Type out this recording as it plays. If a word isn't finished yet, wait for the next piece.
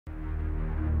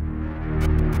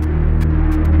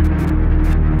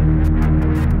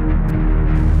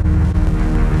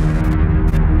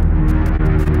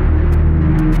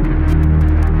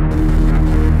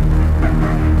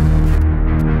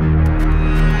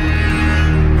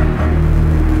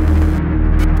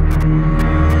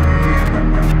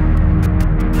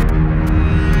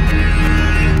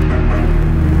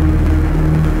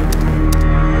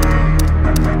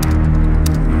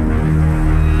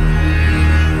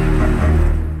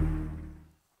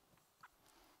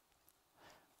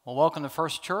Well, welcome to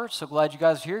First Church. So glad you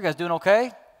guys are here. You guys doing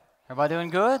okay? Everybody doing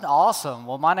good? Awesome.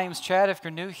 Well, my name's Chad if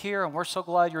you're new here, and we're so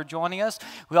glad you're joining us.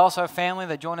 We also have family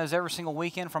that join us every single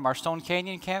weekend from our Stone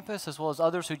Canyon campus, as well as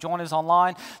others who join us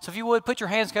online. So if you would, put your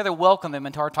hands together, welcome them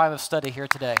into our time of study here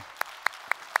today.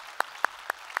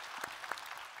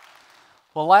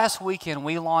 Well, last weekend,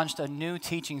 we launched a new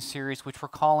teaching series, which we're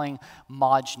calling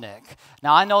Majnik.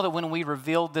 Now, I know that when we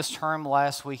revealed this term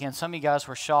last weekend, some of you guys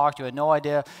were shocked. You had no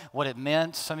idea what it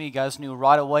meant. Some of you guys knew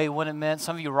right away what it meant.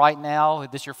 Some of you right now,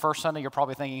 if this is your first Sunday, you're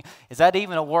probably thinking, is that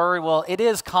even a word? Well, it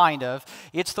is kind of.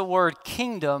 It's the word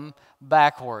kingdom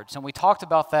backwards. And we talked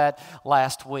about that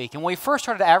last week. And when we first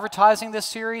started advertising this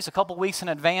series a couple weeks in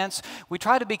advance, we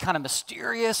tried to be kind of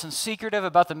mysterious and secretive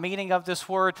about the meaning of this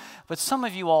word, but some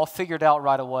of you all figured out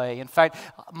right away. In fact,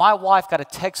 my wife got a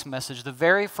text message the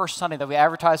very first Sunday that we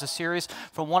advertised the series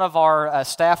from one of our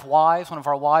staff wives, one of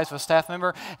our wives of a staff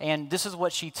member, and this is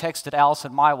what she texted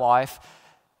Allison, my wife.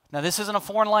 Now, this isn't a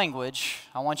foreign language.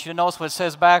 I want you to notice what it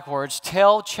says backwards.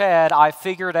 Tell Chad I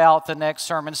figured out the next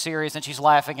sermon series, and she's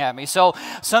laughing at me. So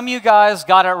some of you guys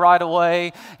got it right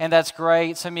away, and that's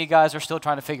great. Some of you guys are still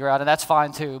trying to figure out, and that's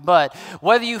fine too. But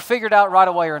whether you figured out right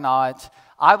away or not,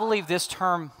 I believe this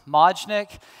term,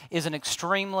 Majnik, is an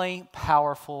extremely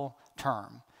powerful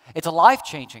term. It's a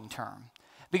life-changing term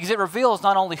because it reveals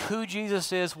not only who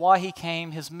Jesus is, why he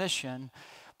came, his mission,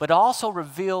 but also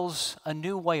reveals a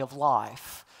new way of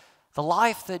life. The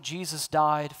life that Jesus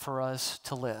died for us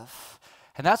to live.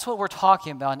 And that's what we're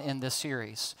talking about in this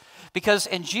series. Because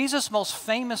in Jesus' most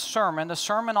famous sermon, the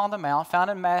Sermon on the Mount, found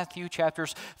in Matthew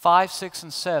chapters 5, 6,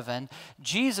 and 7,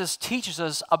 Jesus teaches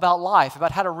us about life,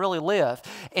 about how to really live.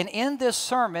 And in this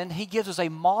sermon, he gives us a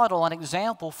model, an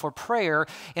example for prayer.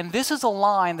 And this is a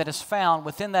line that is found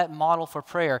within that model for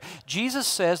prayer. Jesus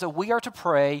says that we are to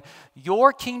pray,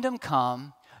 "Your kingdom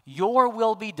come, your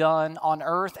will be done on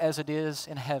earth as it is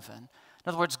in heaven." In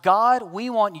other words, God, we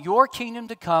want your kingdom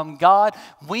to come. God,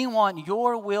 we want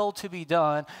your will to be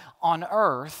done on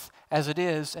earth as it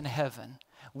is in heaven.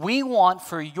 We want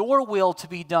for your will to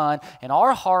be done in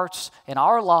our hearts, in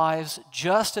our lives,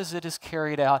 just as it is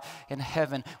carried out in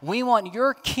heaven. We want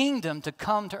your kingdom to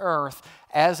come to earth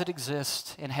as it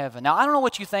exists in heaven. Now, I don't know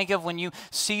what you think of when you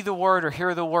see the word or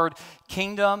hear the word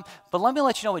kingdom, but let me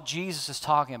let you know what Jesus is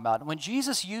talking about. When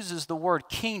Jesus uses the word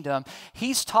kingdom,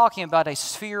 he's talking about a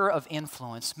sphere of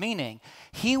influence, meaning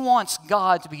he wants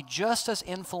God to be just as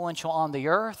influential on the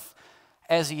earth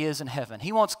as he is in heaven.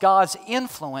 He wants God's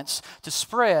influence to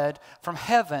spread from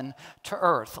heaven to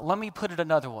earth. Let me put it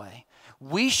another way.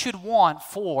 We should want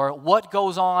for what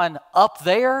goes on up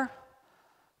there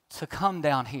to come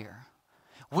down here.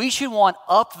 We should want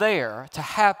up there to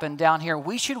happen down here.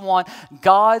 We should want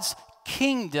God's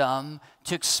kingdom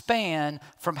to expand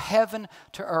from heaven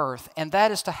to earth, and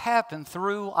that is to happen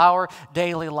through our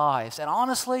daily lives. And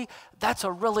honestly, that's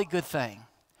a really good thing,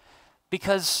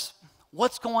 because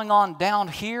what's going on down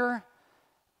here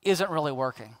isn't really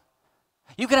working.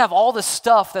 You can have all the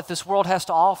stuff that this world has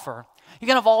to offer. You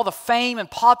can have all the fame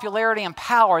and popularity and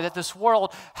power that this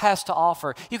world has to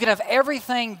offer. You can have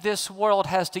everything this world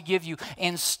has to give you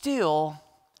and still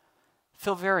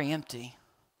feel very empty.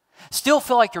 Still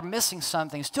feel like you're missing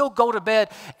something. Still go to bed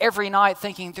every night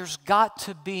thinking there's got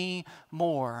to be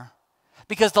more.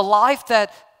 Because the life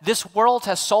that this world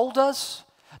has sold us,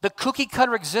 the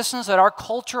cookie-cutter existence that our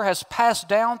culture has passed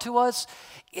down to us,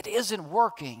 it isn't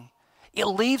working. It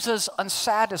leaves us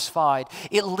unsatisfied.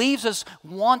 It leaves us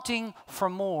wanting for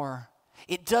more.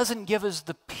 It doesn't give us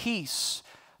the peace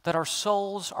that our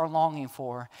souls are longing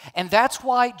for. And that's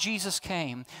why Jesus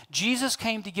came. Jesus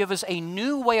came to give us a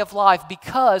new way of life,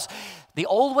 because the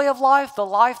old way of life, the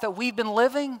life that we've been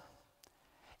living,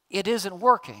 it isn't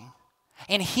working.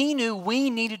 And he knew we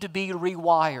needed to be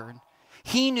rewired.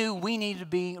 He knew we needed to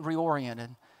be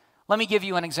reoriented. Let me give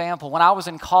you an example. When I was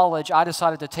in college, I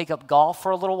decided to take up golf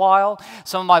for a little while.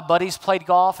 Some of my buddies played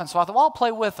golf, and so I thought, well, I'll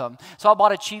play with them. So I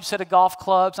bought a cheap set of golf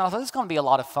clubs, and I thought, this is going to be a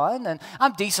lot of fun, and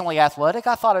I'm decently athletic.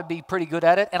 I thought I'd be pretty good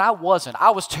at it, and I wasn't.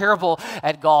 I was terrible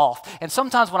at golf. And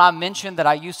sometimes when I mention that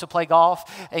I used to play golf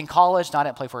in college, and I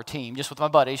didn't play for a team, just with my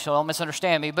buddies, so don't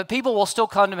misunderstand me, but people will still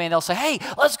come to me, and they'll say, hey,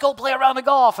 let's go play around the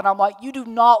golf. And I'm like, you do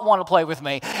not want to play with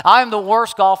me. I'm the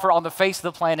worst golfer on the face of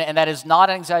the planet, and that is not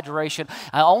an exaggeration.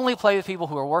 I only play with people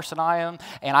who are worse than I am,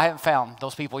 and I haven't found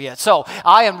those people yet. So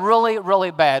I am really,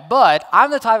 really bad. But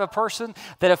I'm the type of person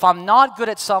that if I'm not good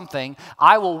at something,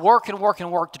 I will work and work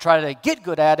and work to try to get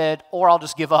good at it, or I'll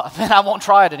just give up and I won't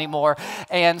try it anymore.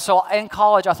 And so in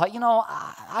college, I thought,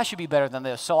 I should be better than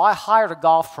this. So I hired a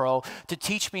golf pro to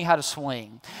teach me how to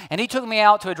swing. And he took me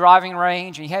out to a driving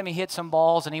range, and he had me hit some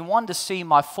balls, and he wanted to see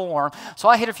my form. So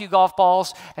I hit a few golf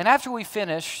balls, and after we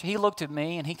finished, he looked at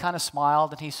me, and he kind of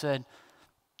smiled, and he said,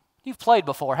 "You've played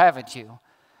before, haven't you?"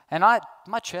 And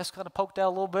my chest kind of poked out a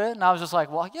little bit, and I was just like,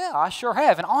 well, yeah, I sure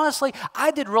have. And honestly,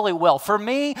 I did really well. For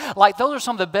me, like, those are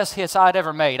some of the best hits I'd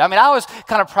ever made. I mean, I was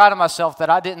kind of proud of myself that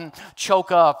I didn't choke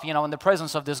up, in the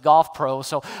presence of this golf pro.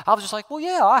 So I was just like, well,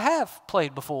 yeah, I have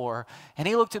played before. And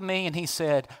he looked at me, and he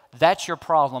said, "That's your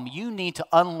problem. You need to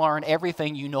unlearn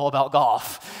everything you know about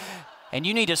golf. And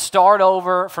you need to start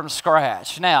over from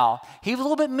scratch." Now, he was a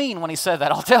little bit mean when he said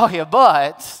that, I'll tell you,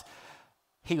 but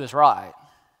he was right.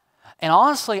 And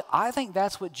honestly, I think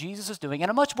that's what Jesus is doing in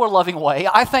a much more loving way.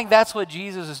 I think that's what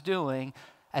Jesus is doing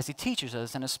as he teaches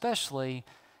us, and especially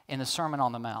in the Sermon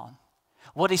on the Mount.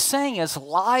 What he's saying is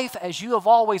life as you have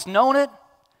always known it,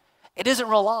 it isn't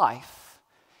real life.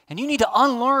 And you need to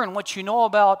unlearn what you know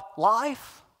about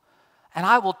life, and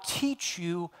I will teach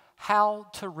you how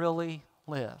to really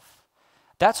live.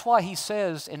 That's why he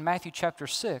says in Matthew chapter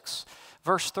 6,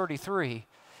 verse 33,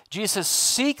 Jesus says,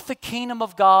 "Seek the kingdom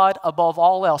of God above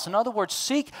all else." In other words,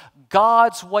 seek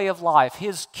God's way of life,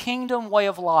 his kingdom way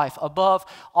of life above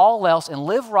all else, and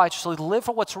live righteously, live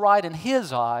for what's right in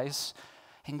his eyes,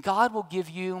 and God will give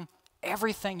you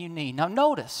everything you need. Now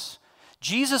notice,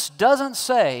 Jesus doesn't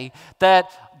say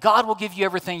that God will give you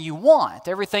everything you want,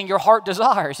 everything your heart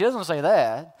desires. He doesn't say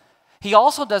that. He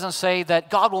also doesn't say that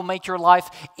God will make your life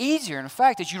easier. In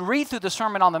fact, as you read through the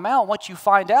Sermon on the Mount, what you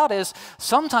find out is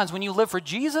sometimes when you live for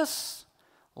Jesus,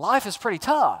 life is pretty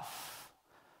tough.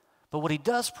 But what he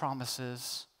does promise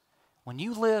is when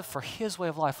you live for his way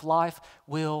of life, life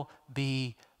will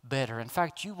be better. In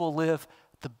fact, you will live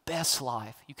the best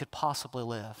life you could possibly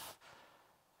live.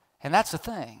 And that's the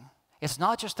thing. It's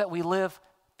not just that we live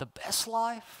the best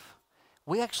life,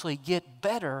 we actually get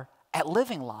better at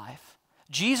living life.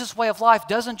 Jesus' way of life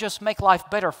doesn't just make life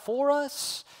better for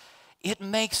us, it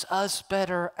makes us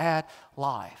better at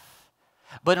life.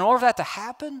 But in order for that to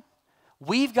happen,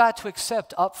 we've got to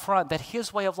accept up front that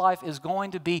his way of life is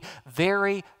going to be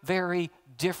very, very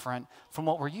different from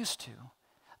what we're used to.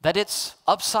 That it's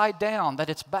upside down, that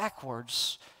it's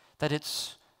backwards, that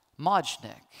it's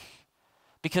Majnik.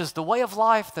 Because the way of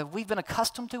life that we've been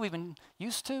accustomed to, we've been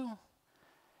used to,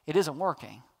 it isn't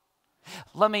working.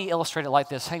 Let me illustrate it like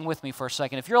this. Hang with me for a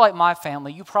second. If you're like my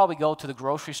family, you probably go to the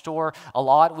grocery store a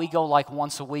lot. We go like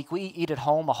once a week. We eat at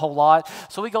home a whole lot.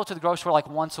 So we go to the grocery store like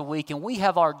once a week, and we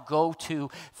have our go-to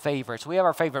favorites. We have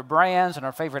our favorite brands and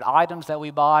our favorite items that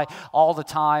we buy all the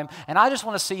time. And I just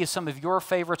want to see if some of your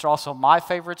favorites are also my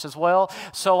favorites as well.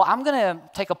 So I'm going to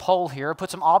take a poll here, put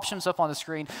some options up on the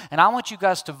screen, and I want you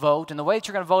guys to vote. And the way that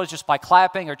you're going to vote is just by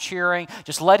clapping or cheering,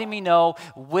 just letting me know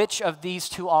which of these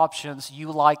two options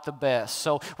you like the best.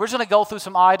 So we're just going to go through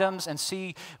some items and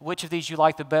see which of these you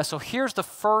like the best. So here's the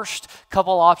first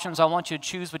couple options I want you to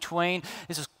choose between.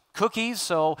 This is cookies,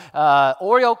 so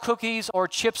Oreo cookies or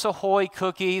Chips Ahoy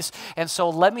cookies. And so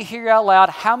let me hear you out loud.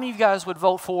 How many of you guys would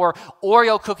vote for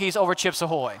Oreo cookies over Chips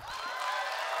Ahoy?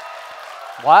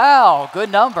 Wow, good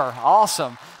number.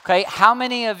 Awesome. Okay, how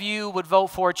many of you would vote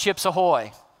for Chips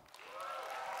Ahoy?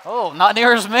 Oh, not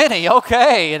near as many.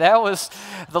 Okay, that was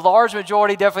the large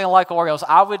majority. Definitely like Oreos.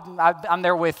 I'm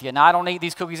there with you. Now, I don't eat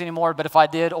these cookies anymore, but if I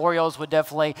did, Oreos would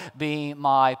definitely be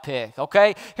my pick.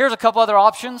 Okay, here's a couple other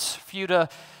options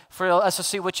for us to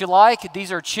see what you like.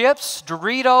 These are chips,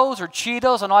 Doritos, or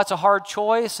Cheetos. I know that's a hard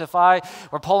choice. If I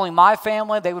were polling my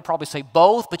family, they would probably say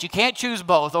both, but you can't choose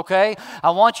both, okay?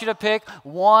 I want you to pick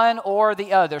one or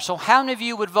the other. So how many of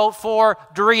you would vote for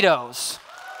Doritos?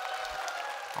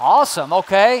 Awesome,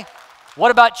 okay. What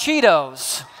about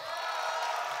Cheetos?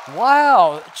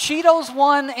 Wow, Cheetos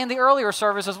won in the earlier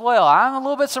service as well. I'm a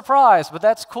little bit surprised, but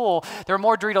that's cool. There are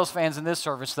more Doritos fans in this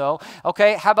service, though.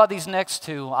 Okay, how about these next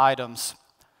two items?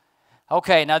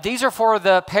 Okay, now these are for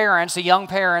the parents, the young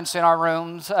parents in our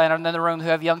rooms, and in the room who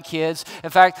have young kids. In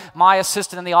fact, my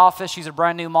assistant in the office, she's a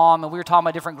brand new mom, and we were talking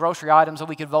about different grocery items that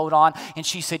we could vote on, and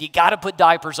she said, you got to put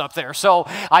diapers up there. So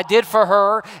I did for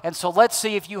her, and so let's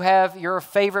see if you have your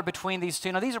favorite between these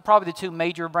two. Now, these are probably the two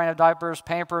major brand of diapers,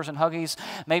 Pampers and Huggies.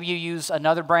 Maybe you use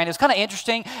another brand. It's kind of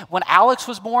interesting. When Alex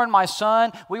was born, my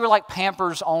son, we were like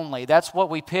Pampers only. That's what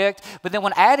we picked. But then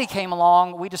when Addie came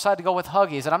along, we decided to go with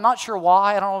Huggies, and I'm not sure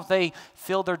why. I don't know if they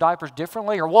filled their diapers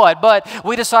differently or what, but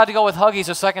we decided to go with Huggies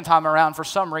the second time around for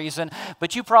some reason.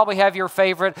 But you probably have your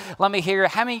favorite. Let me hear,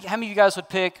 how many of you guys would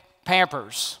pick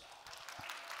Pampers?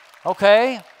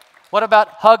 Okay. What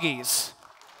about Huggies?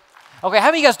 Okay, how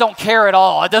many of you guys don't care at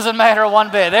all? It doesn't matter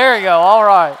one bit. There you go. All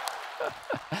right.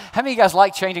 How many of you guys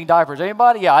like changing diapers?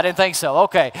 Anybody? Yeah, I didn't think so.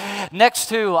 Okay. Next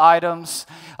two items.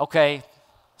 Okay.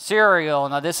 Cereal.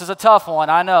 Now, this is a tough one,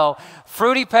 I know.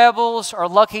 Fruity Pebbles or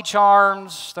Lucky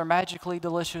Charms. They're magically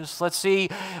delicious. Let's see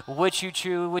which you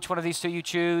choose, which one of these two you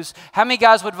choose. How many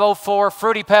guys would vote for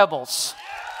Fruity Pebbles?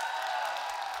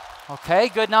 Okay,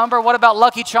 good number. What about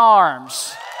Lucky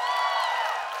Charms?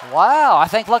 Wow, I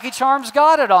think Lucky Charms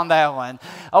got it on that one.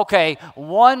 Okay,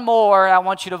 one more I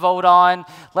want you to vote on.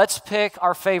 Let's pick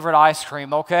our favorite ice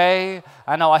cream, okay?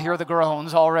 I know, I hear the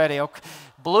groans already. Okay.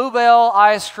 Bluebell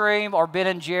ice cream or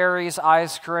Ben & Jerry's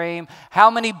ice cream.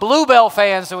 How many Bluebell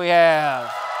fans do we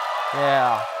have?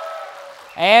 Yeah.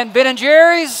 And Ben &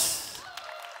 Jerry's?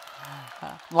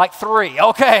 Like 3,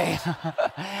 okay.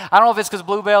 I don't know if it's because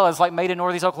Bluebell is like made in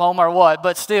Northeast Oklahoma or what,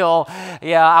 but still,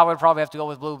 yeah, I would probably have to go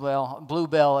with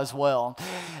Bluebell as well.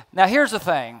 Now, here's the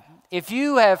thing. If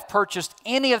you have purchased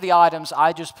any of the items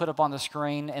I just put up on the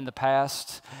screen in the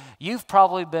past, you've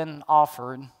probably been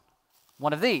offered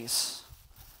one of these,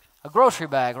 a grocery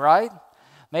bag, right?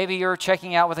 Maybe you're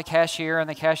checking out with a cashier and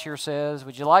the cashier says,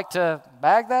 would you like to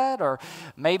bag that? Or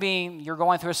maybe you're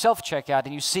going through a self-checkout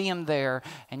and you see them there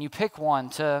and you pick one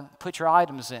to put your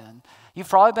items in. You've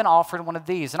probably been offered one of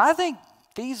these. And I think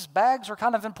these bags are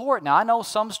kind of important. Now, I know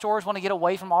some stores want to get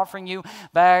away from offering you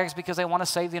bags because they want to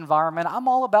save the environment. I'm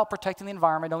all about protecting the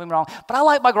environment, don't get me wrong. But I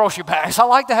like my grocery bags. I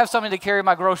like to have something to carry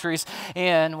my groceries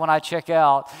in when I check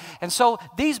out. And so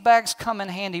these bags come in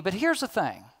handy. But here's the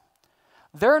thing.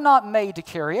 They're not made to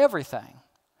carry everything.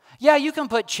 Yeah, you can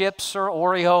put chips or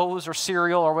Oreos or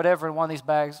cereal or whatever in one of these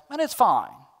bags, and it's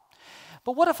fine.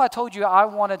 But what if I told you I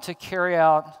wanted to carry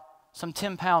out some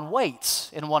 10-pound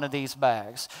weights in one of these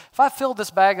bags? If I filled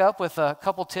this bag up with a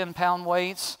couple 10-pound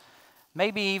weights,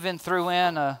 maybe even threw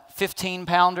in a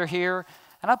 15-pounder here,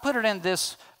 and I put it in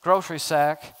this grocery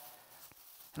sack,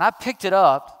 and I picked it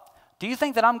up, do you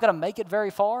think that I'm going to make it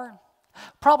very far?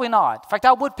 Probably not. In fact,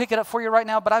 I would pick it up for you right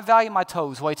now, but I value my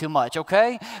toes way too much,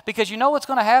 okay? Because you know what's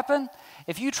going to happen?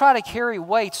 If you try to carry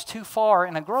weights too far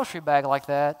in a grocery bag like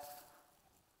that,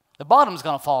 the bottom's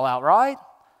going to fall out, right?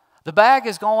 The bag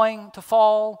is going to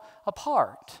fall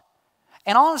apart.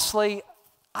 And honestly,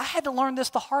 I had to learn this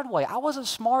the hard way. I wasn't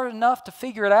smart enough to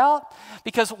figure it out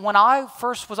because when I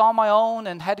first was on my own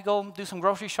and had to go do some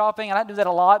grocery shopping, and I do that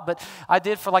a lot, but I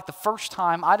did for like the first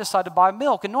time, I decided to buy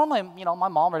milk. And normally, you know, my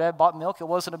mom or dad bought milk. It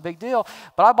wasn't a big deal.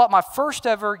 But I bought my first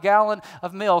ever gallon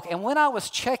of milk. And when I was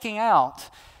checking out,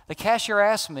 the cashier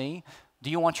asked me, do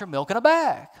you want your milk in a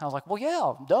bag? I was like, well,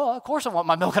 yeah, duh. Of course I want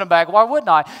my milk in a bag. Why wouldn't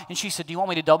I? And she said, do you want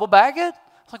me to double bag it?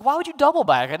 I was like, why would you double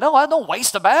bag it? No, I don't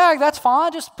waste a bag. That's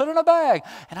fine. Just put it in a bag.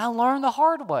 And I learned the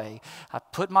hard way. I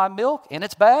put my milk in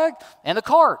its bag in the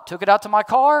cart, took it out to my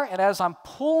car, and as I'm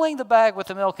pulling the bag with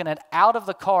the milk in it out of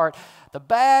the cart, the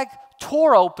bag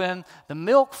tore open, the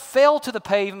milk fell to the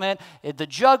pavement, the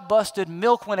jug busted,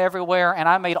 milk went everywhere, and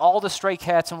I made all the stray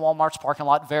cats in Walmart's parking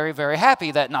lot very, very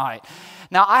happy that night.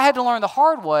 Now, I had to learn the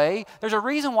hard way. There's a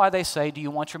reason why they say, do you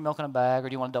want your milk in a bag or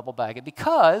do you want to double bag it?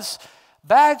 Because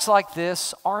bags like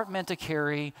this aren't meant to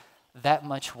carry that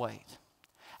much weight.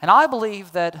 And I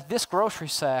believe that this grocery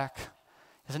sack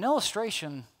is an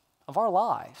illustration of our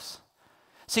lives.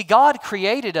 See, God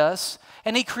created us,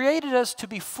 and He created us to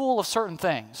be full of certain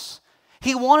things.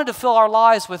 He wanted to fill our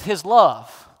lives with His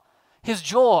love, His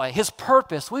joy, His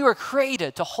purpose. We were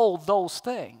created to hold those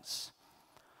things.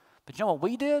 But you know what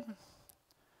we did?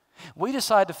 We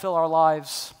decided to fill our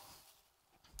lives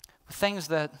with things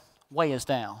that weigh us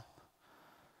down.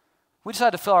 We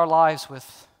decided to fill our lives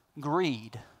with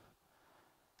greed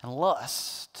and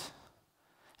lust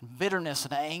and bitterness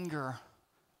and anger,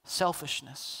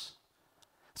 selfishness.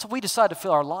 That's what we decided to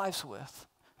fill our lives with.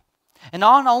 And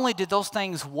not only did those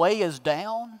things weigh us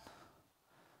down,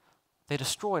 they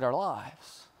destroyed our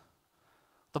lives.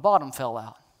 The bottom fell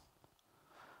out.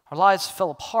 Our lives fell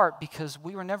apart because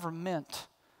we were never meant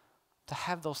to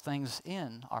have those things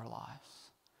in our lives.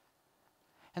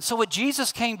 And so what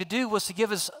Jesus came to do was to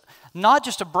give us not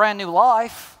just a brand new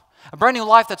life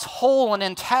that's whole and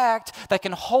intact, that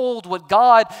can hold what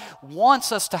God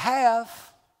wants us to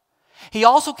have. He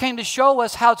also came to show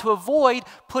us how to avoid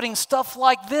putting stuff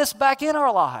like this back in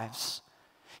our lives.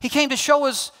 He came to show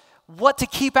us what to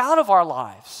keep out of our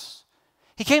lives.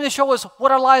 He came to show us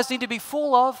what our lives need to be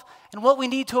full of and what we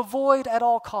need to avoid at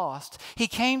all costs. He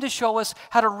came to show us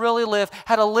how to really live,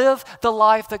 how to live the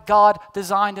life that God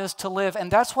designed us to live. And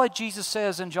that's why Jesus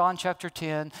says in John chapter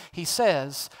 10, he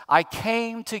says, I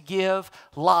came to give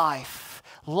life,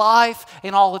 life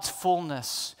in all its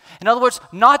fullness. In other words,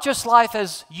 not just life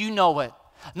as you know it,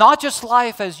 not just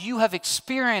life as you have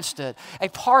experienced it, a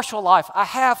partial life, a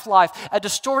half life, a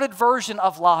distorted version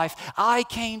of life. I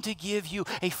came to give you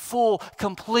a full,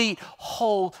 complete,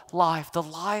 whole life, the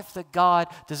life that God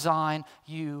designed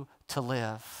you to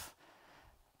live.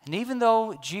 And even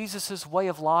though Jesus' way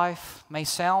of life may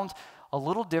sound a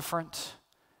little different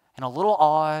and a little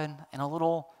odd and a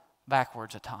little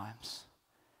backwards at times,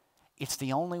 it's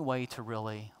the only way to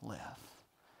really live.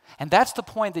 And that's the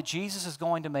point that Jesus is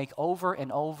going to make over and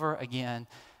over again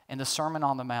in the Sermon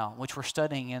on the Mount, which we're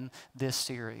studying in this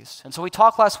series. And so we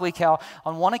talked last week how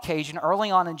on one occasion,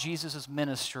 early on in Jesus'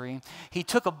 ministry, he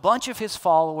took a bunch of his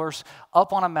followers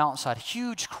up on a mountainside, a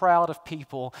huge crowd of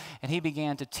people, and he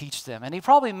began to teach them. And he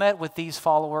probably met with these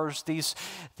followers,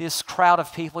 this crowd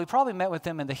of people, he probably met with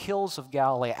them in the hills of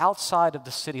Galilee, outside of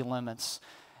the city limits.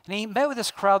 And he met with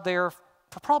this crowd there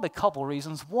for probably a couple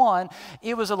reasons. One,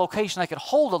 it was a location that could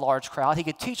hold a large crowd. He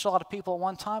could teach a lot of people at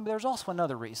one time, but there's also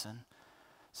another reason.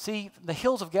 See, the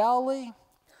hills of Galilee,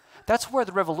 that's where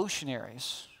the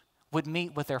revolutionaries would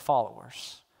meet with their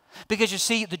followers. Because you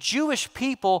see, the Jewish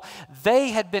people, they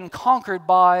had been conquered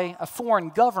by a foreign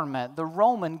government, the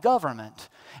Roman government.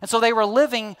 And so they were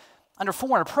living under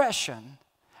foreign oppression.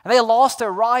 And they lost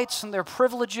their rights and their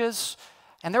privileges.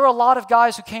 And there were a lot of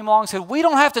guys who came along and said, we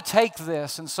don't have to take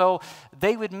this. And so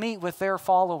they would meet with their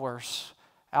followers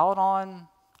out on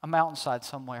a mountainside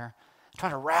somewhere, try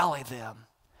to rally them.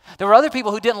 There were other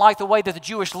people who didn't like the way that the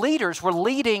Jewish leaders were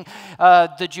leading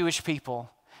the Jewish people.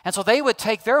 And so they would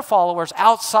take their followers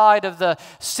outside of the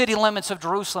city limits of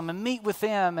Jerusalem and meet with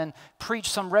them and preach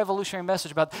some revolutionary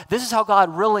message about this is how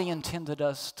God really intended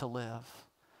us to live.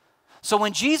 So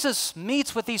when Jesus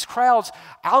meets with these crowds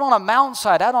out on a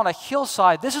mountainside, out on a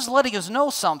hillside, this is letting us know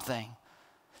something.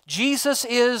 Jesus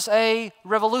is a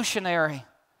revolutionary.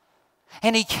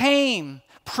 And he came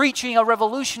preaching a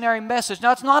revolutionary message.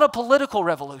 Now, it's not a political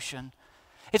revolution.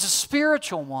 It's a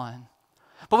spiritual one.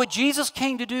 But what Jesus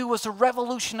came to do was to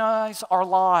revolutionize our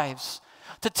lives,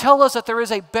 to tell us that there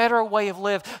is a better way of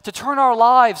life, to turn our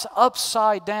lives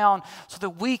upside down so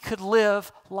that we could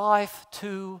live life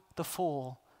to the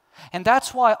full. And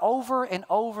that's why over and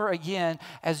over again,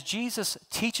 as Jesus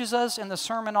teaches us in the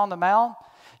Sermon on the Mount,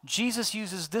 Jesus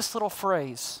uses this little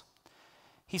phrase.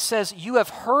 He says, you have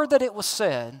heard that it was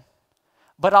said,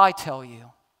 but I tell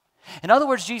you. In other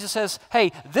words, Jesus says,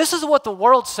 hey, this is what the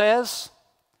world says.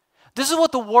 This is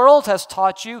what the world has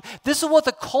taught you. This is what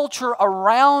the culture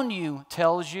around you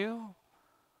tells you.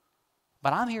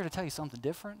 But I'm here to tell you something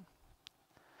different.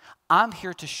 I'm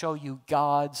here to show you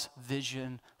God's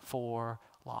vision for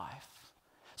life.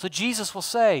 So Jesus will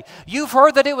say, you've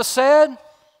heard that it was said,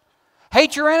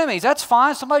 hate your enemies. That's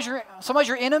fine. Somebody's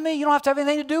your enemy. You don't have to have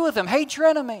anything to do with them. Hate your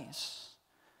enemies.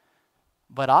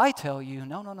 But I tell you,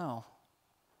 no.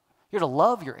 You're to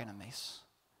love your enemies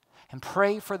and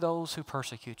pray for those who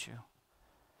persecute you.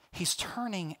 He's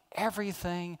turning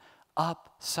everything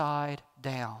upside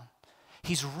down.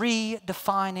 He's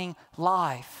redefining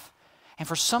life. And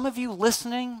for some of you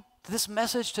listening to this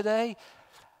message today,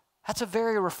 that's a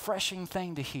very refreshing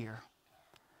thing to hear.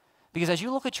 Because as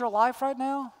you look at your life right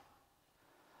now,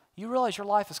 you realize your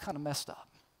life is kind of messed up.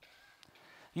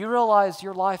 You realize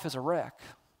your life is a wreck.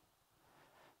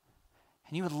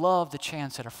 And you would love the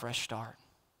chance at a fresh start.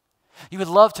 You would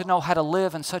love to know how to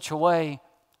live in such a way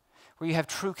where you have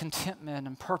true contentment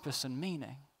and purpose and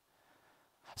meaning.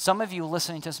 Some of you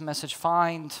listening to this message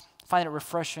find it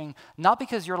refreshing, not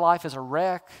because your life is a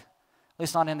wreck, at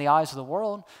least not in the eyes of the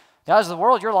world. In the eyes of the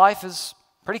world, your life is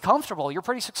pretty comfortable. You're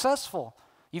pretty successful.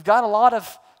 You've got a lot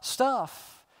of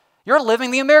stuff. You're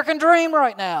living the American dream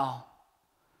right now.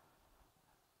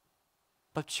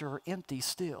 But you're empty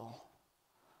still.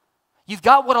 You've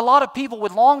got what a lot of people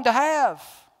would long to have.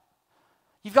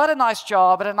 You've got a nice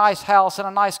job and a nice house and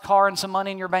a nice car and some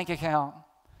money in your bank account.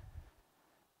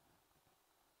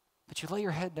 But you lay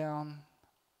your head down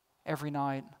every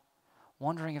night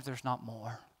wondering if there's not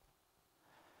more.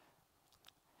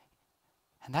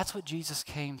 And that's what Jesus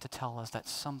came to tell us,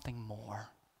 that's something more.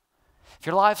 If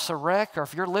your life's a wreck or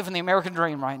if you're living the American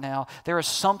dream right now, there is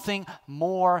something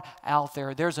more out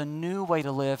there. There's a new way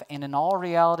to live, and in all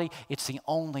reality, it's the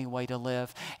only way to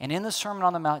live. And in the Sermon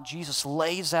on the Mount, Jesus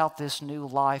lays out this new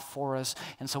life for us.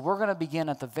 And so we're going to begin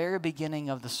at the very beginning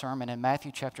of the sermon in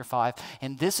Matthew chapter 5.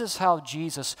 And this is how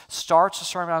Jesus starts the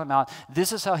Sermon on the Mount.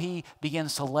 This is how he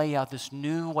begins to lay out this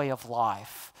new way of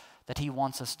life that he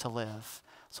wants us to live.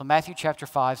 So Matthew chapter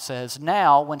 5 says,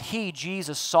 "Now when he,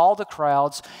 Jesus, saw the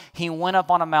crowds, he went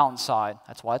up on a mountainside."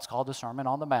 That's why it's called the Sermon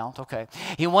on the Mount. Okay.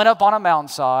 "He went up on a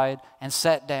mountainside and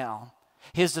sat down.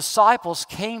 His disciples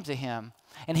came to him,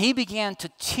 and he began to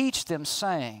teach them,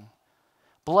 saying,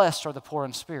 'Blessed are the poor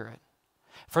in spirit,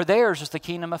 for theirs is the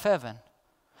kingdom of heaven.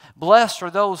 Blessed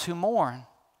are those who mourn,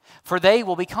 for they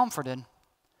will be comforted.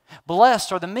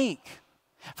 Blessed are the meek,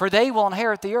 for they will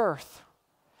inherit the earth.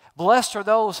 Blessed are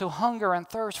those who hunger and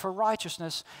thirst for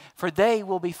righteousness, for they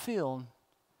will be filled.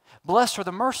 Blessed are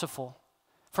the merciful,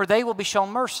 for they will be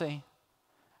shown mercy.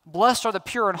 Blessed are the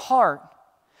pure in heart,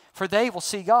 for they will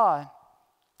see God.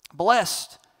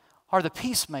 Blessed are the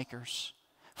peacemakers,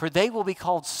 for they will be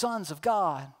called sons of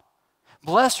God.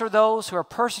 Blessed are those who are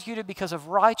persecuted because of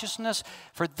righteousness,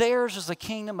 for theirs is the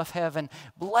kingdom of heaven.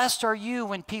 Blessed are you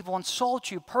when people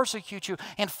insult you, persecute you,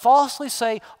 and falsely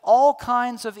say all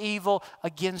kinds of evil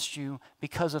against you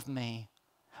because of me.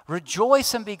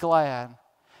 Rejoice and be glad,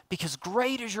 because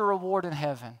great is your reward in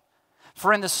heaven.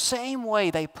 For in the same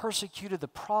way they persecuted the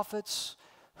prophets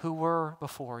who were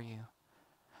before you."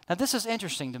 Now this is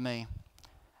interesting to me.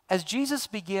 As Jesus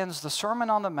begins the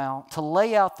Sermon on the Mount to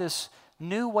lay out this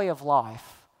new way of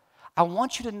life, I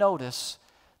want you to notice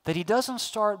that he doesn't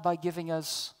start by giving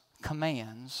us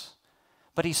commands,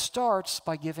 but he starts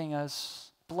by giving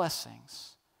us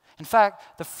blessings. In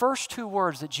fact, the first two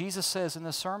words that Jesus says in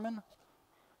the sermon,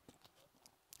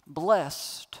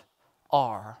 "Blessed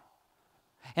are."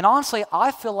 And honestly,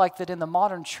 I feel like that in the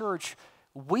modern church,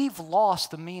 we've lost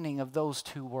the meaning of those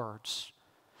two words.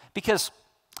 Because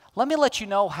let me let you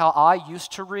know how I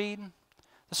used to read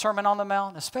the Sermon on the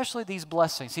Mount, especially these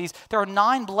blessings. There are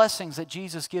 9 blessings that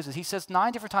Jesus gives us. He says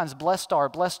 9 different times, "Blessed are,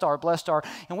 blessed are, blessed are."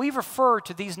 And we refer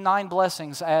to these 9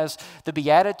 blessings as the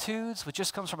Beatitudes, which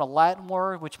just comes from a Latin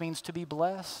word, which means to be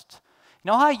blessed.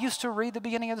 You know how I used to read the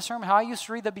beginning of the sermon? How I used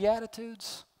to read the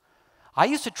Beatitudes? I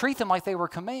used to treat them like they were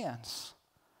commands.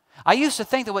 I used to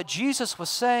think that what Jesus was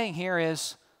saying here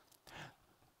is,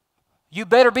 you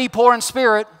better be poor in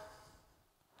spirit.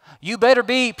 You better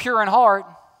be pure in heart.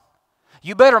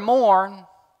 You better mourn.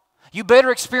 You better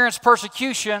experience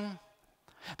persecution,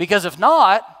 because if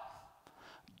not,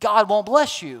 God won't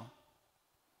bless you.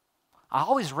 I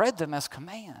always read them as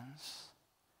commands,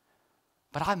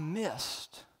 but I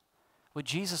missed what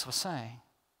Jesus was saying.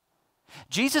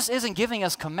 Jesus isn't giving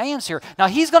us commands here. Now,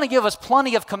 he's going to give us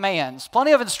plenty of commands,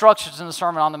 plenty of instructions in the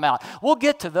Sermon on the Mount. We'll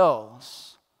get to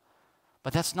those,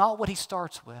 but that's not what he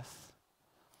starts with.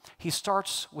 He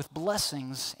starts with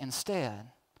blessings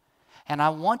instead. And I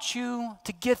want you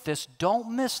to get this.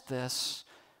 Don't miss this.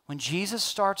 When Jesus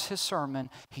starts his sermon,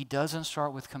 he doesn't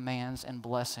start with commands and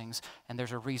blessings, and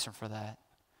there's a reason for that.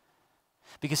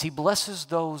 Because he blesses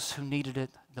those who needed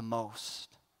it the most.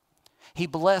 He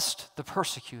blessed the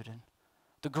persecuted,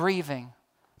 the grieving,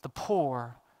 the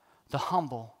poor, the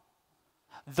humble,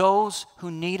 those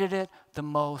who needed it the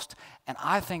most. And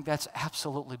I think that's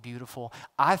absolutely beautiful.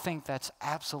 I think that's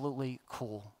absolutely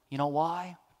cool. You know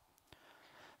why?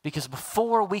 Because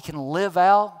before we can live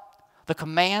out the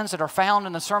commands that are found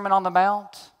in the Sermon on the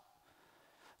Mount,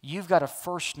 you've got to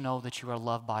first know that you are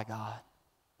loved by God.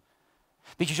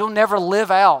 Because you'll never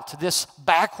live out this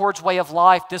backwards way of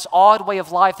life, this odd way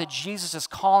of life that Jesus is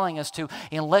calling us to,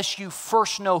 unless you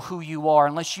first know who you are,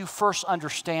 unless you first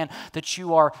understand that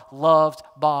you are loved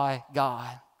by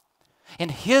God.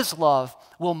 And his love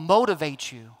will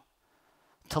motivate you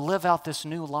to live out this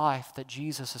new life that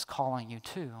Jesus is calling you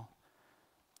to.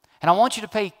 And I want you to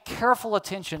pay careful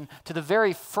attention to the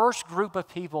very first group of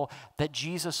people that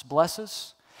Jesus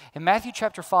blesses. In Matthew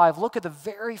chapter 5, look at the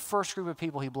very first group of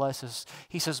people he blesses.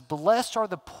 He says, "Blessed are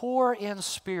the poor in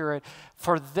spirit,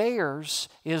 for theirs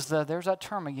is there's that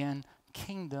term again,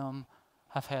 kingdom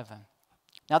of heaven."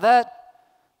 Now that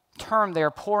term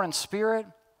there, poor in spirit,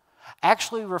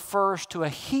 actually refers to a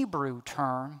Hebrew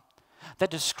term that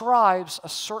describes a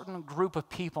certain group of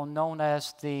people known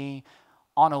as the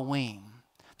Anawim.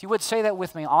 If you would say that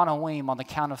with me, Anawim, on the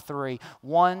count of 3.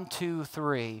 1, 2,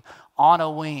 3.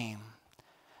 Anawim.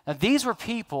 Now, these were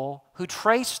people who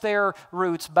traced their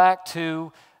roots back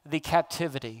to the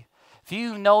captivity. If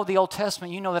you know the Old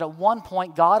Testament, you know that at one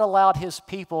point God allowed his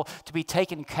people to be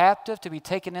taken captive, to be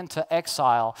taken into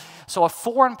exile. So a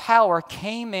foreign power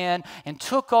came in and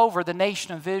took over the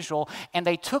nation of Israel, and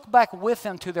they took back with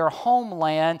them to their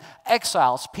homeland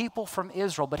exiles, people from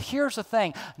Israel. But here's the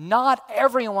thing, not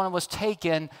everyone was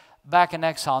taken back in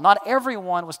exile. Not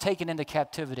everyone was taken into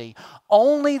captivity.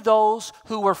 Only those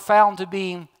who were found to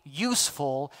be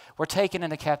useful were taken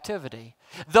into captivity.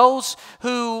 Those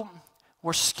who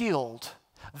were skilled,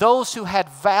 those who had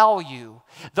value,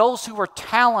 those who were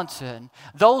talented,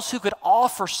 those who could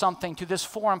offer something to this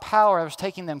foreign power that was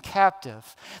taking them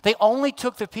captive. They only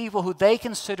took the people who they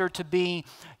considered to be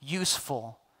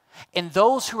useful. And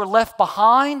those who were left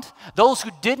behind, those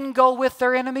who didn't go with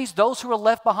their enemies, those who were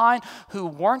left behind who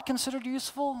weren't considered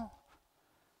useful,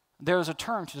 there was a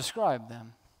term to describe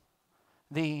them,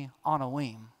 the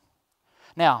Anawim.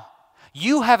 Now,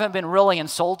 you haven't been really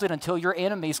insulted until your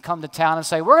enemies come to town and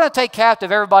say, we're going to take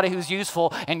captive everybody who's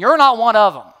useful, and you're not one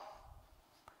of them.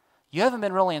 You haven't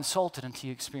been really insulted until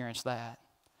you experience that.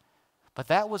 But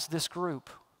that was this group.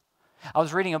 I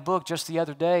was reading a book just the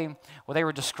other day where they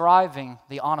were describing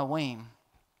the Anawim.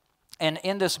 And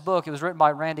in this book, it was written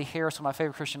by Randy Harris, one of my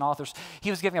favorite Christian authors. He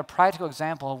was giving a practical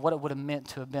example of what it would have meant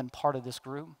to have been part of this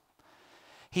group.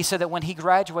 He said that when he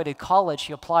graduated college,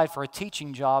 he applied for a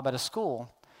teaching job at a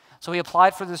school. So he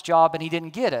applied for this job and he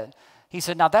didn't get it. He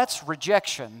said, now that's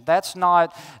rejection. That's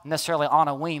not necessarily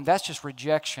Anawim, that's just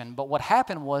rejection. But what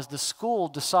happened was the school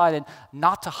decided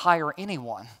not to hire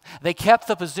anyone. They kept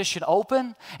the position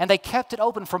open, and they kept it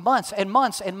open for months and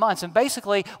months and months. And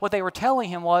basically what they were telling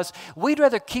him was, we'd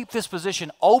rather keep this position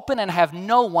open and have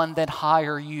no one than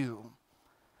hire you.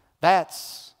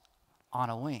 That's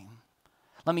Anawim.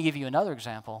 Let me give you another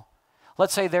example.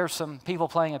 Let's say there's some people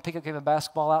playing a pickup game of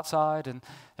basketball outside, and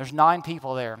there's 9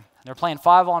 people there. And they're playing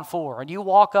 5-on-4. And you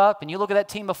walk up, and you look at that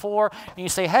team of 4, and you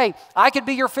say, hey, I could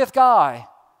be your 5th guy.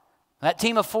 And that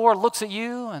team of 4 looks at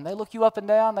you, and they look you up and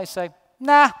down. They say,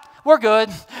 nah, we're good.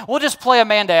 We'll just play a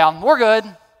man down. We're good.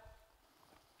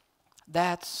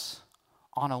 That's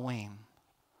Anawim.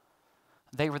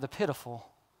 They were the pitiful,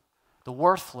 the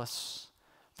worthless,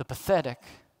 the pathetic,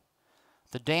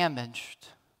 the damaged,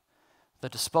 the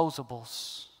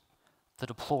disposables, the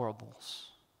deplorables.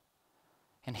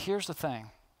 And here's the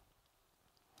thing.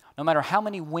 No matter how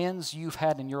many wins you've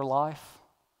had in your life,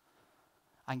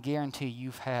 I guarantee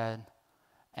you've had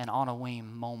an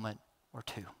Anawim moment or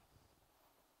two.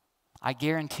 I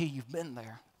guarantee you've been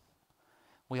there.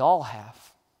 We all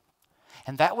have.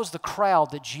 And that was the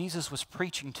crowd that Jesus was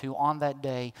preaching to on that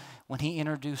day when he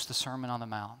introduced the Sermon on the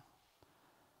Mount.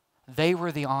 They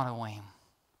were the Anawim.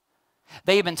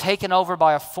 They had been taken over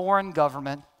by a foreign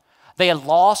government. They had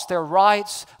lost their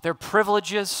rights, their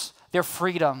privileges, their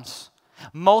freedoms.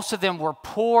 Most of them were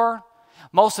poor.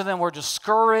 Most of them were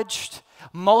discouraged.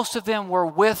 Most of them were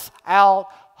without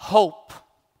hope.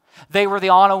 They were the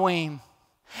Anawim.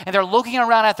 And they're looking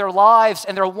around at their lives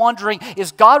and they're wondering,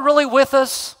 is God really with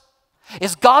us?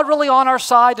 Is God really on our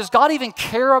side? Does God even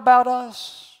care about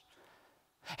us?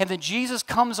 And then Jesus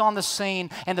comes on the scene,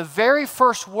 and the very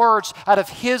first words out of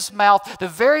his mouth, the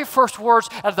very first words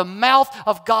out of the mouth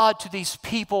of God to these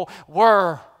people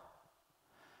were,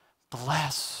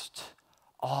 blessed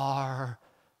are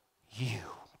you,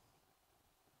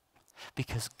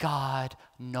 because God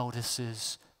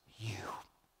notices you.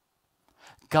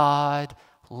 God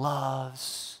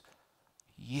loves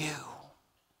you.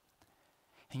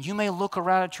 And you may look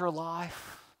around at your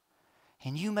life,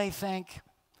 and you may think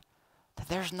that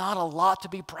there's not a lot to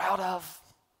be proud of.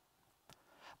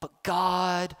 But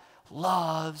God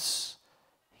loves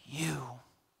you.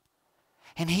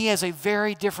 And he has a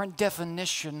very different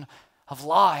definition of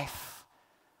life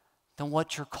than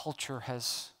what your culture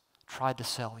has tried to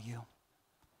sell you.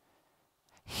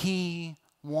 He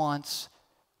wants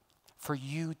for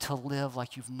you to live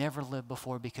like you've never lived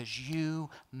before because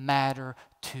you matter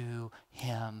to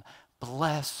him.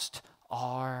 Blessed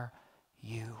are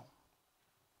you.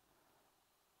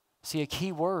 See, a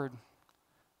key word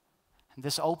in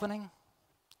this opening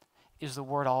is the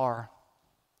word are.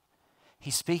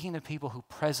 He's speaking to people who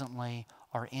presently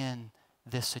are in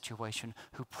this situation,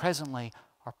 who presently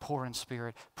are poor in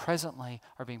spirit, presently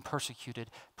are being persecuted,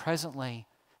 presently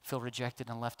feel rejected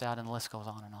and left out, and the list goes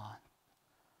on and on.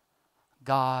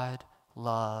 God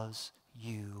loves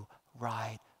you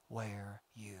right where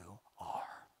you are.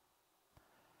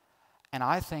 And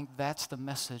I think that's the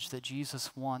message that Jesus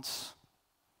wants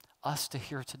us to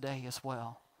hear today as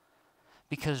well.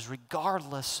 Because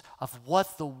regardless of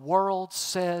what the world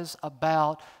says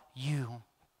about you,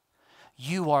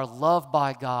 you are loved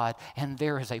by God, and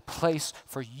there is a place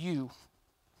for you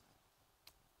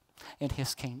in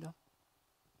his kingdom.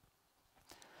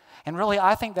 And really,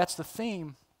 I think that's the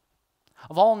theme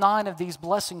of all 9 of these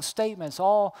blessing statements,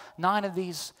 all 9 of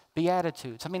these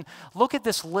Beatitudes. I mean, look at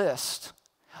this list.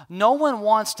 No one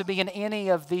wants to be in any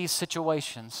of these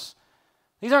situations.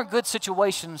 These aren't good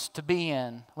situations to be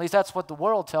in. At least that's what the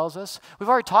world tells us. We've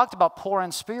already talked about poor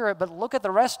in spirit, but look at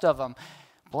the rest of them.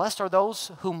 Blessed are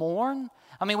those who mourn.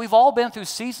 I mean, we've all been through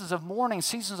seasons of mourning,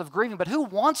 seasons of grieving, but who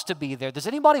wants to be there? Does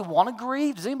anybody want to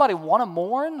grieve? Does anybody want to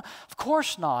mourn? Of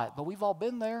course not, but we've all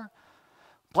been there.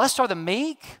 Blessed are the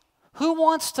meek. Who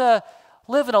wants to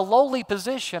live in a lowly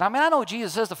position? I mean, I know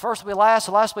Jesus says the first will be last,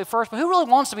 the last will be first, but who really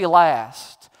wants to be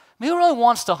last? I mean, who really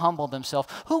wants to humble themselves?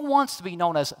 Who wants to be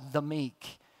known as the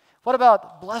meek? What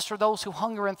about blessed are those who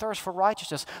hunger and thirst for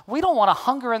righteousness? We don't want to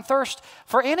hunger and thirst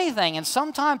for anything, and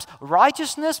sometimes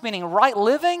righteousness, meaning right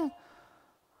living,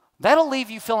 that'll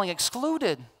leave you feeling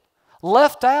excluded,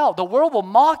 left out. The world will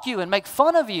mock you and make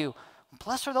fun of you.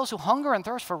 Blessed are those who hunger and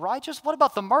thirst for righteousness. What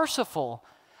about the merciful?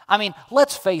 I mean,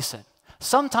 let's face it.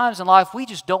 Sometimes in life, we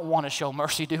just don't want to show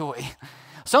mercy, do we?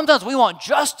 Sometimes we want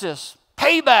justice,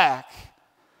 payback.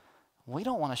 We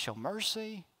don't want to show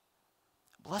mercy.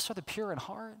 Blessed are the pure in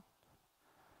heart.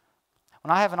 When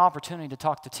I have an opportunity to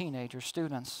talk to teenagers,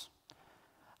 students,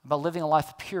 about living a life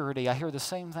of purity, I hear the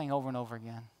same thing over and over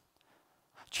again.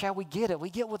 Chad, we get it. We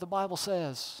get what the Bible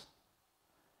says.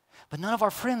 But none of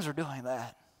our friends are doing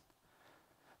that.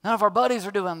 None of our buddies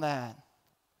are doing that.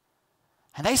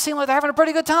 And they seem like they're having a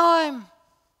pretty good time.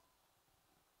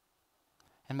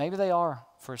 And maybe they are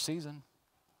for a season.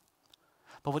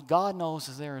 But what God knows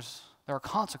is there are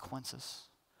consequences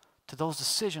to those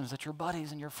decisions that your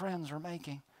buddies and your friends are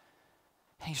making.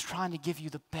 And He's trying to give you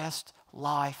the best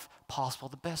life possible,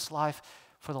 the best life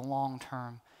for the long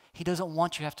term. He doesn't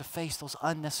want you to have to face those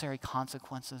unnecessary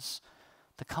consequences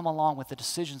that come along with the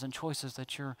decisions and choices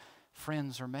that your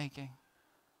friends are making.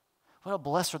 What a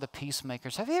blessed are the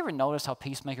peacemakers. Have you ever noticed how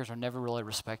peacemakers are never really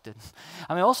respected?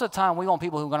 I mean, most of the time we want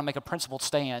people who are going to make a principled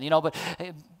stand, but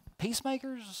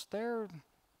peacemakers, they're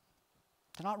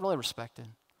not really respected.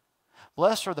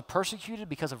 Blessed are the persecuted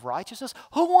because of righteousness.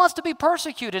 Who wants to be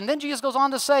persecuted? And then Jesus goes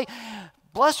on to say,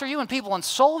 blessed are you when people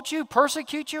insult you,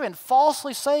 persecute you, and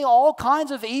falsely say all kinds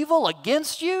of evil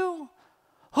against you.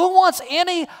 Who wants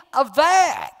any of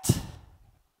that?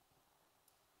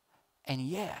 And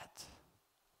yet,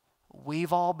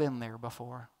 we've all been there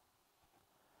before.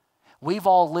 We've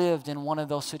all lived in one of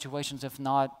those situations, if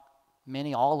not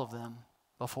many, all of them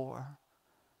before.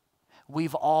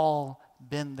 We've all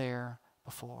been there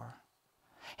before.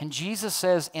 And Jesus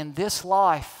says, in this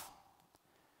life,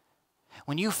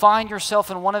 when you find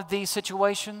yourself in one of these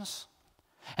situations,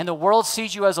 and the world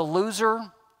sees you as a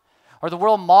loser, or the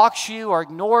world mocks you, or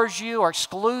ignores you, or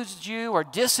excludes you, or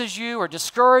disses you, or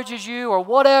discourages you, or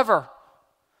whatever,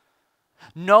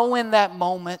 know in that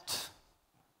moment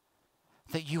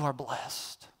that you are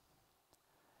blessed.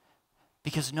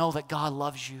 Because know that God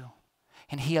loves you.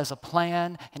 And He has a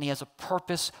plan and He has a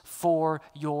purpose for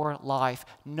your life.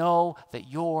 Know that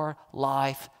your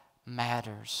life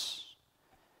matters.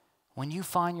 When you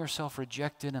find yourself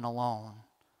rejected and alone,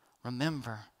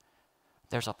 remember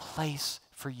there's a place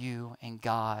for you in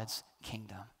God's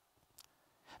kingdom.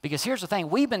 Because here's the thing,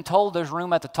 we've been told there's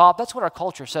room at the top. That's what our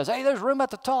culture says. Hey, there's room at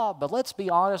the top. But let's be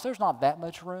honest, there's not that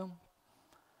much room.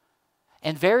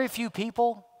 And very few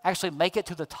people actually make it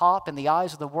to the top in the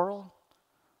eyes of the world.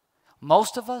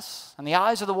 Most of us, in the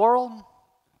eyes of the world,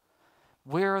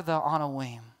 we're the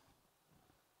Anawim.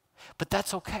 But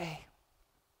that's okay.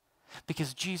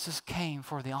 Because Jesus came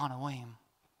for the Anawim.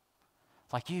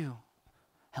 Like you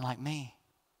and like me.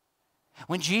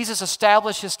 When Jesus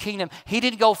established His kingdom, He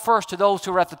didn't go first to those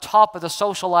who were at the top of the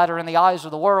social ladder in the eyes of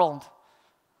the world.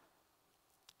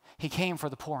 He came for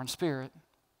the poor in spirit.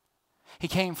 He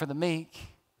came for the meek.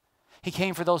 He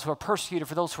came for those who are persecuted,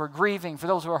 for those who are grieving, for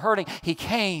those who are hurting. He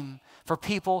came for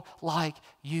people like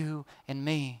you and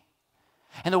me.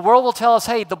 And the world will tell us,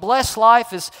 hey, the blessed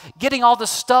life is getting all the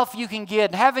stuff you can get,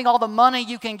 and having all the money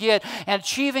you can get, and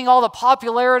achieving all the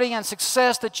popularity and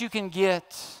success that you can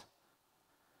get.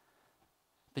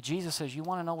 But Jesus says, you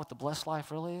want to know what the blessed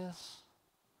life really is?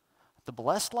 The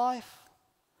blessed life?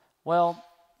 Well,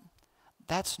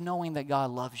 that's knowing that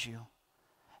God loves you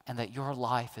and that your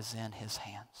life is in His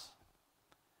hands.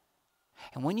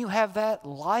 And when you have that,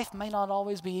 life may not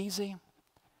always be easy,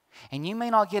 and you may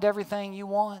not get everything you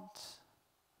want,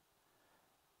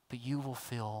 but you will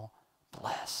feel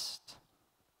blessed.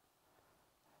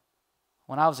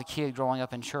 When I was a kid growing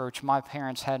up in church, my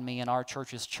parents had me in our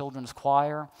church's children's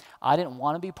choir. I didn't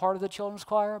want to be part of the children's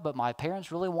choir, but my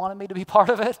parents really wanted me to be part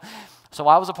of it. So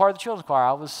I was a part of the children's choir.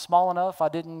 I was small enough, I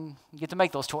didn't get to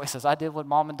make those choices. I did what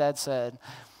Mom and Dad said.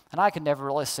 And I could never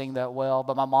really sing that well,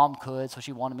 but my mom could, so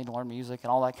she wanted me to learn music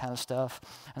and all that kind of stuff.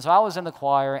 And so I was in the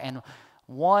choir, and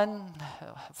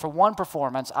for one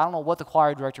performance, I don't know what the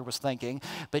choir director was thinking,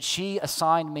 but she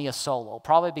assigned me a solo,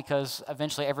 probably because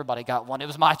eventually everybody got one. It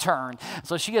was my turn.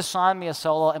 So she assigned me a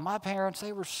solo, and my parents,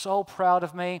 they were so proud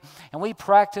of me, and we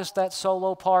practiced that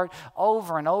solo part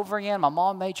over and over again. My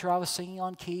mom made sure I was singing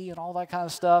on key and all that kind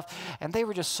of stuff, and they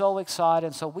were just so excited,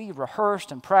 and so we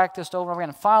rehearsed and practiced over and over again,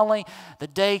 and finally, the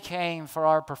day came for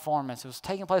our performance. It was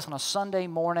taking place on a Sunday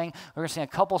morning. We were going to sing a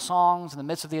couple songs in the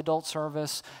midst of the adult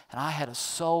service, and I had a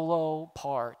solo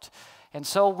part. And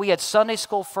so we had Sunday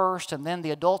school first, and then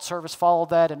the adult service followed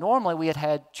that. And normally we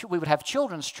would have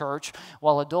children's church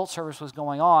while adult service was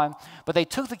going on. But they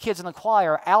took the kids in the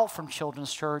choir out from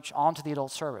children's church onto the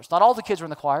adult service. Not all the kids were in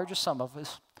the choir, just some of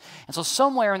us. And so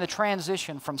somewhere in the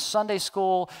transition from Sunday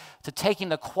school to taking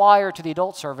the choir to the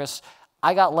adult service,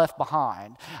 I got left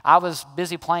behind. I was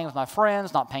busy playing with my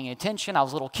friends, not paying attention. I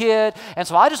was a little kid. And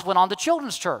so I just went on to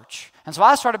children's church. And so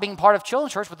I started being part of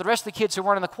children's church with the rest of the kids who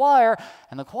weren't in the choir.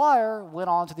 And the choir went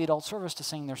on to the adult service to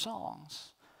sing their songs.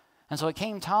 And so it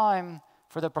came time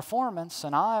for the performance,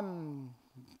 and I'm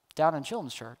down in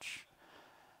children's church.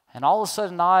 And all of a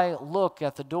sudden I look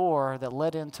at the door that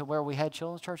led into where we had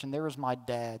children's church, and there was my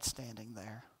dad standing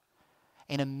there.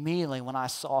 And immediately when I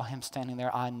saw him standing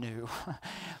there, I knew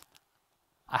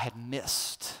I had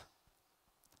missed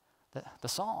the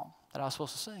song that I was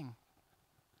supposed to sing.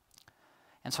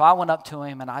 And so I went up to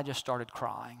him and I just started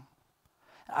crying.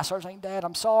 I started saying, Dad,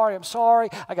 I'm sorry.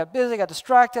 I got busy, I got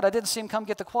distracted. I didn't see him come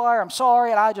get the choir. I'm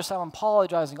sorry. And I'm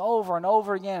apologizing over and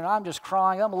over again. And I'm just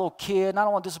crying. I'm a little kid and I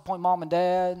don't want to disappoint Mom and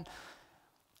Dad.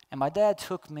 And my dad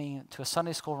took me to a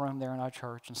Sunday school room there in our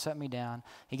church and set me down.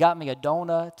 He got me a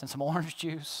donut and some orange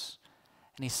juice.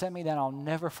 And he set me down. I'll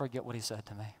never forget what he said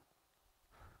to me.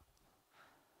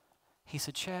 He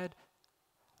said, Chad,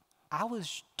 I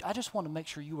just want to make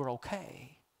sure you were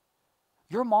okay.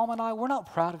 Your mom and I, we're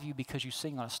not proud of you because you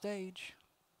sing on a stage.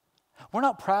 We're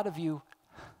not proud of you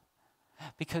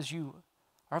because you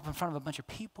are up in front of a bunch of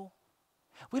people.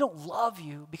 We don't love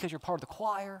you because you're part of the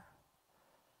choir.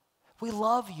 We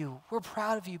love you. We're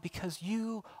proud of you because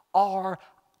you are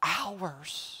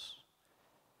ours.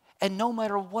 And no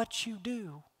matter what you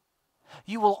do,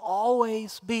 you will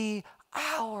always be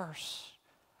ours.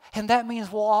 And that means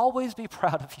we'll always be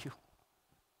proud of you.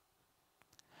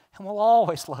 And we'll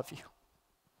always love you.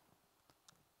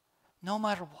 No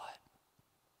matter what.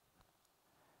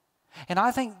 And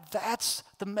I think that's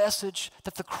the message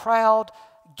that the crowd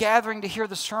gathering to hear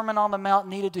the Sermon on the Mount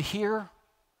needed to hear.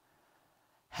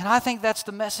 And I think that's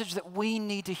the message that we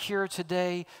need to hear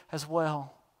today as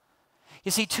well.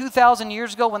 You see, 2,000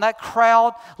 years ago when that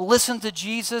crowd listened to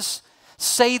Jesus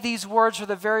say these words for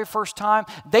the very first time,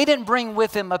 they didn't bring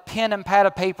with them a pen and pad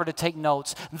of paper to take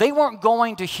notes. They weren't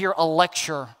going to hear a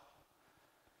lecture.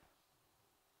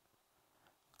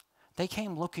 They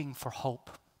came looking for hope.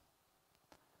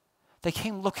 They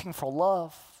came looking for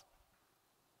love.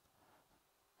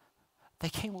 They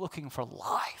came looking for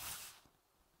life.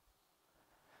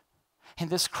 And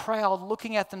this crowd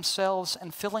looking at themselves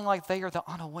and feeling like they are the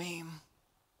Anawim,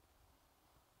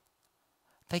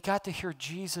 they got to hear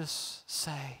Jesus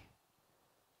say,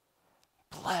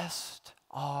 "Blessed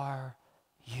are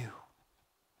you,"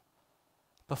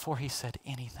 before he said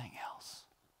anything else.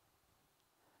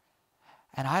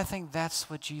 And I think that's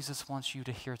what Jesus wants you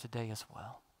to hear today as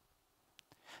well.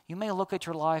 You may look at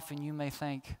your life and you may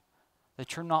think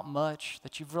that you're not much,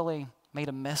 that you've really made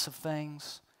a mess of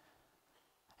things.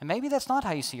 And maybe that's not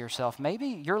how you see yourself. Maybe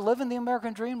you're living the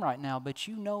American dream right now, but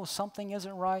you know something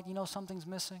isn't right. You know something's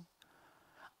missing.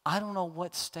 I don't know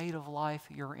what state of life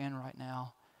you're in right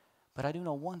now, but I do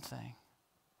know one thing.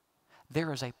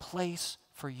 There is a place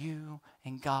for you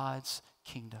in God's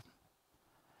kingdom.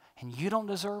 And you don't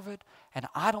deserve it, and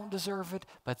I don't deserve it,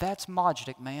 but that's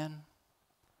Majdik, man.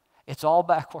 It's all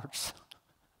backwards.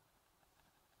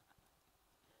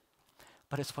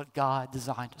 But it's what God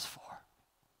designed us for.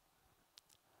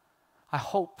 I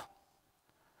hope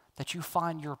that you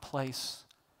find your place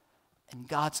in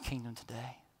God's kingdom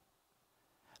today.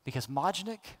 Because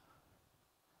Majdik,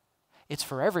 it's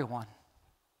for everyone.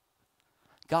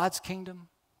 God's kingdom,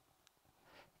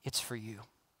 it's for you.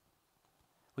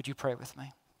 Would you pray with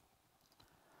me?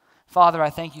 Father, I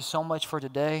thank you so much for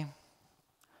today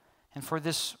and for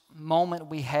this moment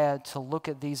we had to look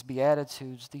at these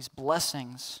Beatitudes, these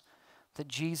blessings that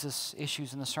Jesus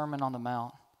issues in the Sermon on the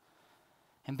Mount,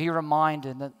 and be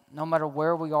reminded that no matter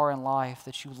where we are in life,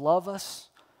 that you love us,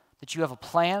 that you have a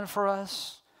plan for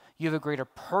us, you have a greater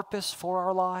purpose for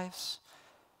our lives,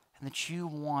 and that you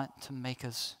want to make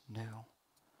us new.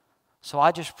 So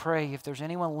I just pray if there's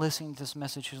anyone listening to this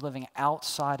message who's living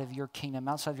outside of your kingdom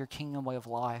way of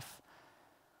life,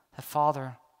 that,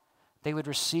 Father, they would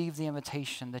receive the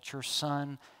invitation that your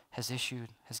Son has issued,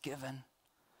 has given,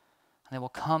 and they will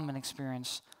come and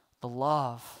experience the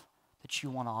love that you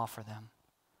want to offer them.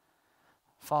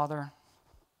 Father,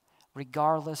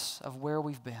 regardless of where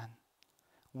we've been,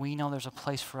 we know there's a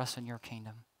place for us in your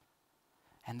kingdom,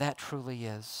 and that truly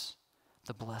is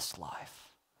the blessed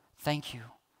life. Thank you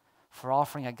for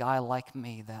offering a guy like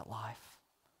me that life.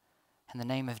 In the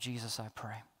name of Jesus, I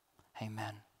pray.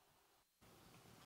 Amen.